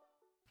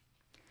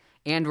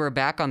 And we're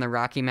back on the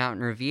Rocky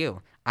Mountain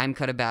Review. I'm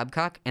Coda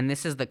Babcock, and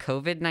this is the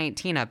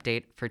COVID-19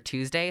 update for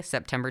Tuesday,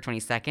 September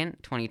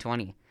 22nd,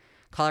 2020.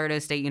 Colorado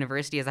State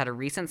University has had a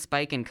recent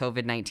spike in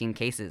COVID-19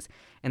 cases.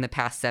 In the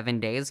past 7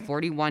 days,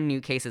 41 new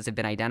cases have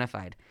been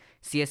identified.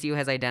 CSU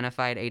has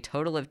identified a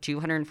total of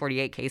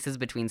 248 cases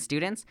between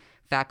students,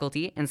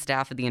 faculty, and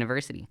staff at the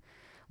university.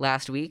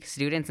 Last week,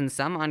 students and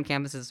some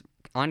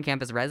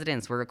on-campus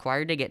residents were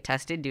required to get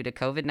tested due to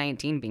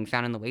COVID-19 being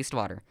found in the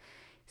wastewater.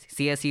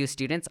 CSU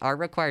students are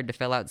required to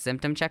fill out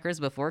symptom checkers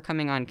before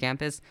coming on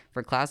campus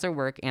for class or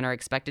work and are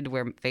expected to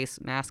wear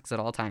face masks at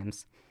all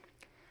times.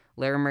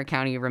 Larimer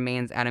County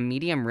remains at a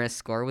medium risk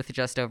score with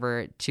just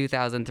over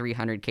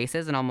 2,300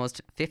 cases and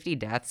almost 50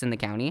 deaths in the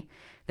county.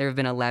 There have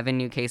been 11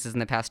 new cases in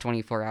the past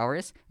 24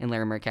 hours in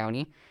Larimer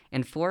County,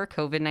 and 4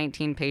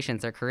 COVID-19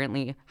 patients are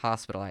currently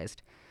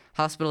hospitalized.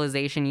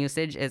 Hospitalization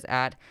usage is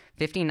at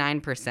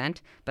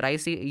 59%, but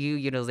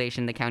ICU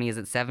utilization in the county is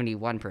at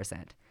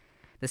 71%.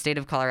 The state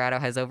of Colorado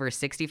has over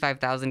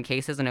 65,000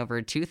 cases and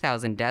over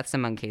 2,000 deaths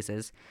among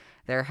cases.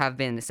 There have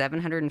been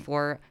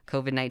 704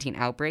 COVID-19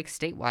 outbreaks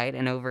statewide,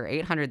 and over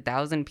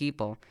 800,000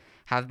 people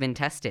have been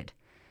tested.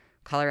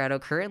 Colorado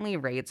currently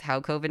rates how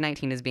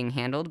COVID-19 is being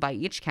handled by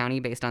each county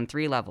based on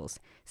 3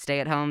 levels: stay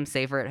at home,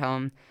 safer at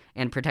home,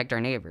 and protect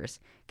our neighbors.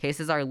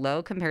 Cases are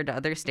low compared to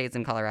other states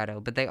in Colorado,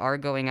 but they are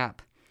going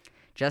up.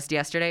 Just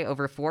yesterday,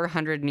 over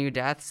 400 new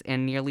deaths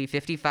and nearly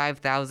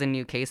 55,000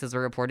 new cases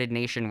were reported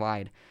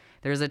nationwide.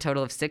 There is a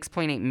total of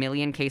 6.8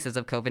 million cases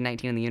of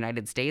COVID-19 in the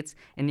United States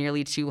and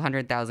nearly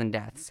 200,000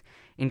 deaths.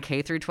 In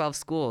K-12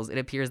 schools, it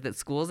appears that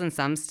schools in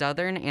some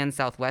southern and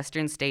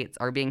southwestern states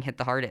are being hit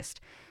the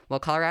hardest.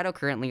 While Colorado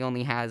currently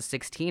only has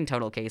 16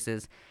 total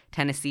cases,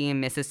 Tennessee,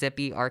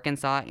 Mississippi,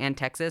 Arkansas, and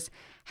Texas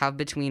have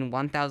between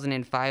 1,000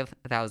 and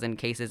 5,000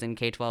 cases in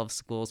K-12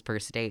 schools per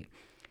state.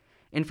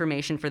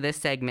 Information for this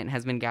segment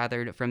has been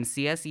gathered from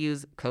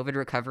CSU's COVID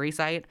recovery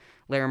site,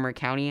 Larimer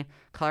County,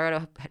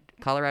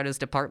 Colorado's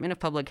Department of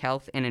Public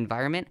Health and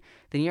Environment,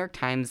 the New York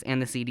Times,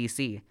 and the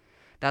CDC.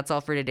 That's all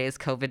for today's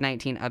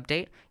COVID-19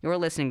 update. You're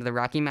listening to the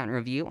Rocky Mountain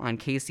Review on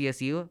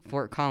KCSU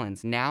Fort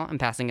Collins. Now I'm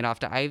passing it off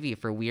to Ivy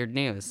for Weird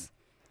News.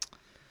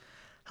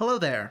 Hello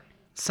there.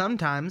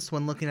 Sometimes,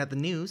 when looking at the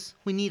news,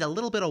 we need a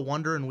little bit of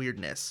wonder and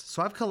weirdness,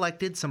 so I've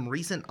collected some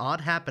recent odd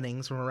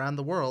happenings from around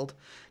the world,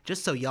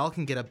 just so y'all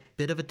can get a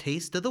bit of a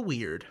taste of the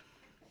weird.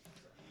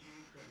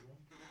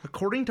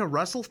 According to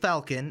Russell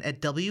Falcon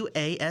at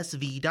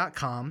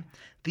WASV.com,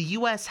 the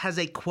U.S. has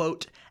a,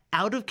 quote,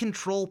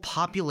 out-of-control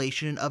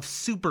population of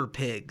super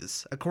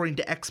pigs, according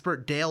to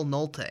expert Dale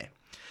Nolte.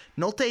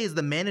 Nolte is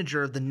the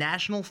manager of the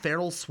National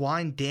Feral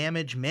Swine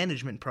Damage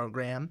Management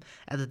Program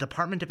at the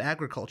Department of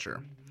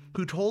Agriculture,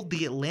 who told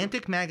The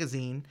Atlantic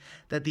magazine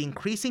that the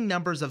increasing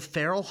numbers of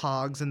feral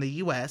hogs in the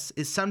U.S.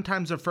 is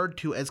sometimes referred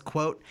to as,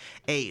 quote,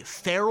 a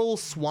feral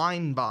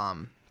swine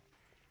bomb.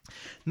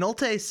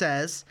 Nolte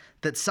says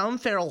that some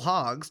feral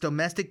hogs,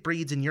 domestic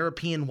breeds and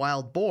European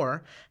wild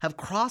boar, have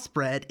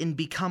crossbred and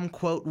become,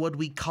 quote, what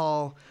we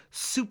call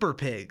super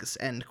pigs,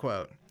 end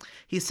quote.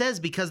 He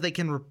says because they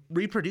can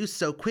reproduce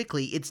so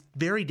quickly, it's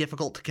very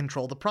difficult to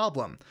control the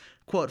problem.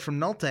 Quote from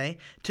Nolte,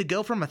 to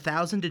go from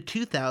 1,000 to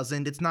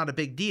 2,000, it's not a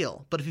big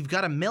deal. But if you've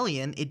got 1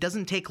 million, it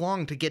doesn't take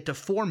long to get to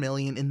 4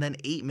 million and then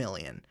 8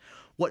 million.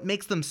 What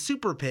makes them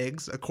super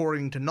pigs,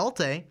 according to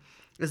Nolte,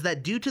 is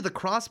that due to the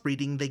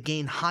crossbreeding, they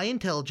gain high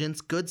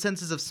intelligence, good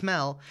senses of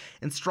smell,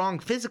 and strong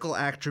physical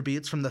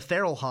attributes from the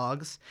feral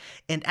hogs,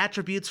 and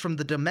attributes from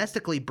the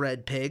domestically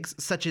bred pigs,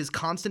 such as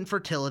constant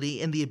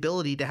fertility and the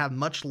ability to have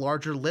much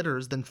larger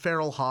litters than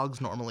feral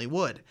hogs normally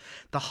would.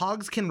 The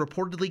hogs can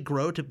reportedly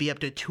grow to be up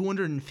to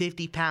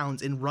 250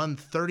 pounds and run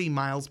 30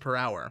 miles per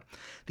hour.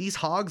 These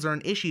hogs are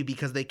an issue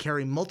because they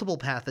carry multiple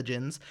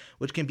pathogens,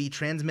 which can be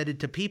transmitted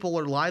to people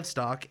or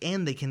livestock,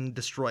 and they can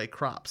destroy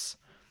crops.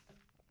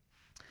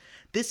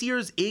 This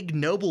year's Ig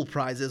Nobel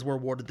Prizes were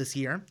awarded this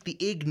year. The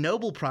Ig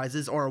Nobel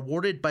Prizes are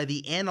awarded by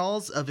the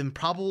Annals of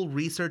Improbable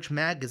Research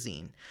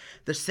magazine.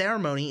 The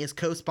ceremony is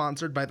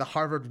co-sponsored by the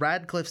Harvard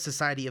Radcliffe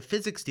Society of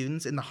Physics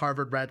students and the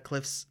Harvard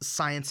Radcliffe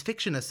Science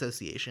Fiction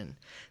Association.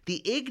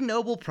 The Ig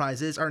Nobel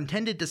Prizes are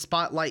intended to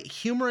spotlight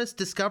humorous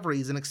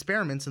discoveries and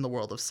experiments in the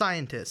world of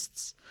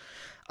scientists.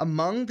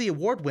 Among the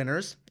award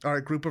winners are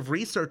a group of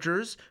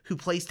researchers who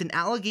placed an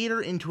alligator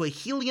into a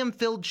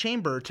helium-filled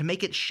chamber to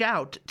make it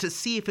shout to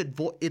see if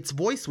its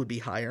voice would be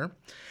higher,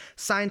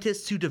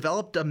 scientists who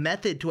developed a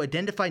method to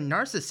identify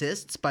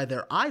narcissists by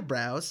their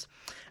eyebrows,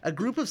 A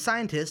group of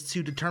scientists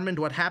who determined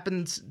what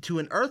happens to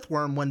an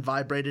earthworm when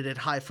vibrated at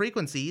high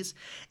frequencies,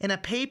 in a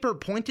paper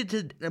pointing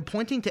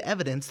to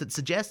evidence that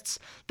suggests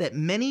that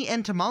many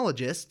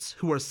entomologists,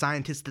 who are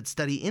scientists that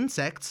study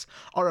insects,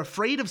 are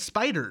afraid of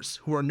spiders,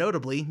 who are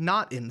notably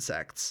not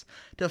insects.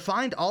 To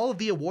find all of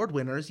the award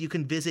winners, you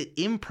can visit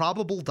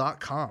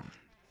improbable.com.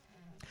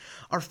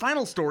 Our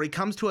final story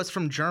comes to us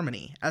from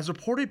Germany. As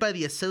reported by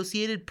the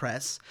Associated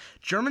Press,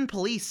 German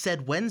police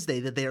said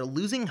Wednesday that they are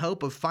losing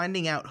hope of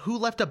finding out who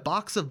left a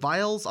box of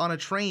vials on a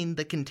train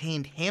that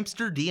contained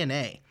hamster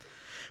DNA,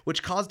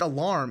 which caused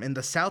alarm in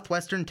the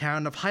southwestern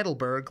town of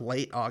Heidelberg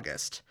late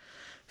August.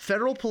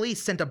 Federal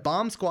police sent a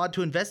bomb squad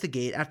to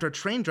investigate after a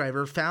train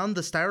driver found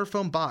the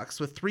styrofoam box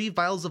with 3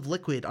 vials of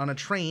liquid on a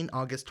train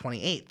August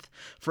 28th.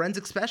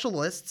 Forensic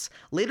specialists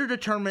later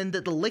determined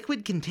that the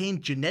liquid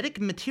contained genetic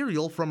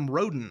material from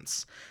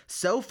rodents.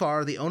 So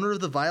far, the owner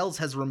of the vials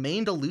has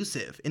remained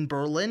elusive. In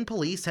Berlin,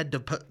 police had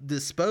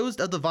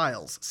disposed of the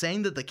vials,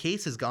 saying that the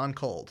case has gone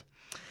cold.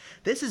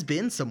 This has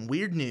been some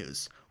weird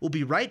news. We'll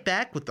be right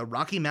back with the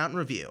Rocky Mountain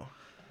Review.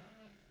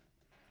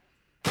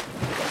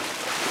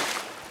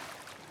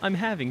 I'm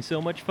having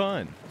so much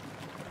fun.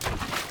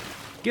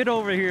 Get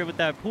over here with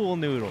that pool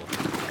noodle.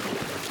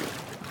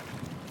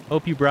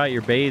 Hope you brought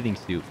your bathing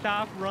suit.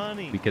 Stop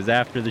running. Because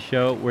after the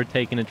show, we're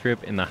taking a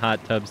trip in the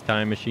Hot Tubs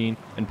Time Machine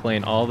and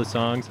playing all the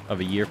songs of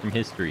a year from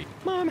history.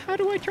 Mom, how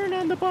do I turn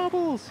on the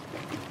bubbles?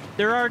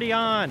 They're already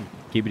on.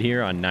 Keep it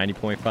here on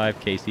 90.5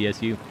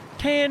 KCSU.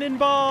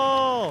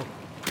 Cannonball!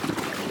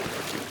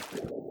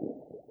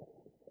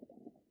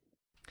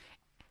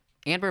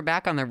 And we're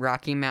back on the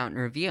Rocky Mountain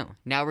Review.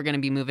 Now we're going to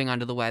be moving on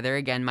to the weather.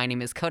 Again, my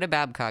name is Coda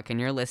Babcock, and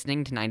you're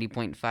listening to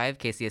 90.5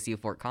 KCSU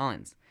Fort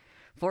Collins.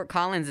 Fort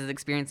Collins is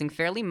experiencing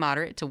fairly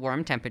moderate to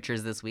warm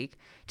temperatures this week.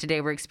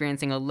 Today we're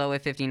experiencing a low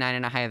of 59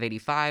 and a high of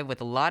 85 with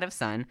a lot of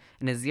sun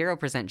and a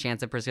 0%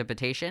 chance of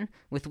precipitation,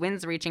 with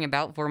winds reaching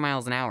about 4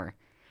 miles an hour.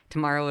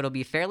 Tomorrow it'll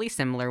be fairly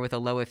similar with a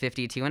low of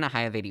 52 and a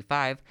high of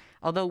 85,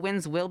 although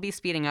winds will be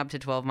speeding up to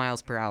 12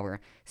 miles per hour,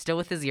 still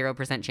with a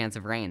 0% chance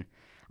of rain.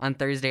 On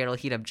Thursday, it'll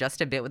heat up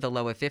just a bit with a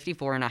low of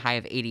 54 and a high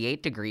of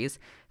 88 degrees.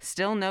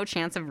 Still no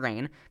chance of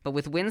rain, but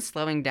with winds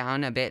slowing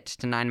down a bit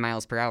to 9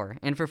 miles per hour.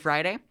 And for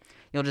Friday,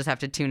 you'll just have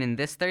to tune in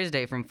this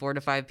Thursday from 4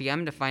 to 5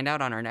 p.m. to find out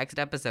on our next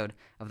episode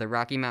of the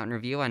Rocky Mountain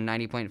Review on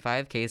 90.5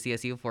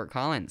 KCSU Fort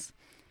Collins.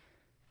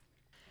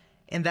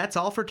 And that's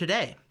all for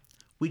today.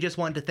 We just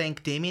wanted to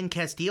thank Damien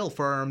Castile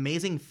for our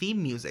amazing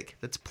theme music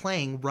that's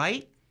playing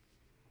right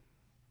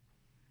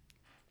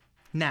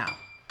now.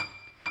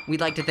 We'd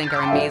like to thank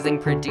our amazing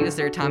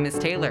producer, Thomas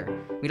Taylor.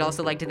 We'd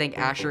also like to thank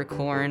Asher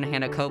Korn,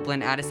 Hannah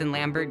Copeland, Addison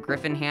Lambert,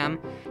 Griffin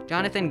Ham,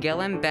 Jonathan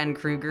Gillum, Ben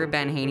Kruger,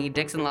 Ben Haney,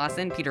 Dixon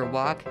Lawson, Peter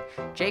Walk,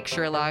 Jake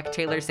Sherlock,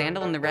 Taylor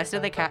Sandel, and the rest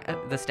of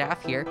the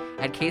staff here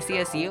at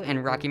KCSU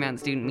and Rocky Mountain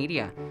Student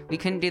Media. We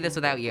couldn't do this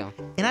without you.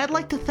 And I'd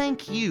like to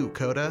thank you,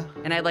 Coda.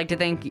 And I'd like to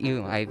thank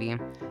you, Ivy.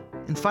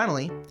 And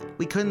finally,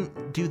 we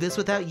couldn't do this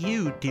without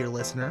you, dear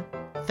listener.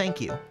 Thank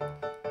you.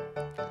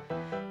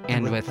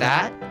 And with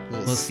that,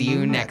 we'll see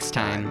you next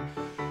time.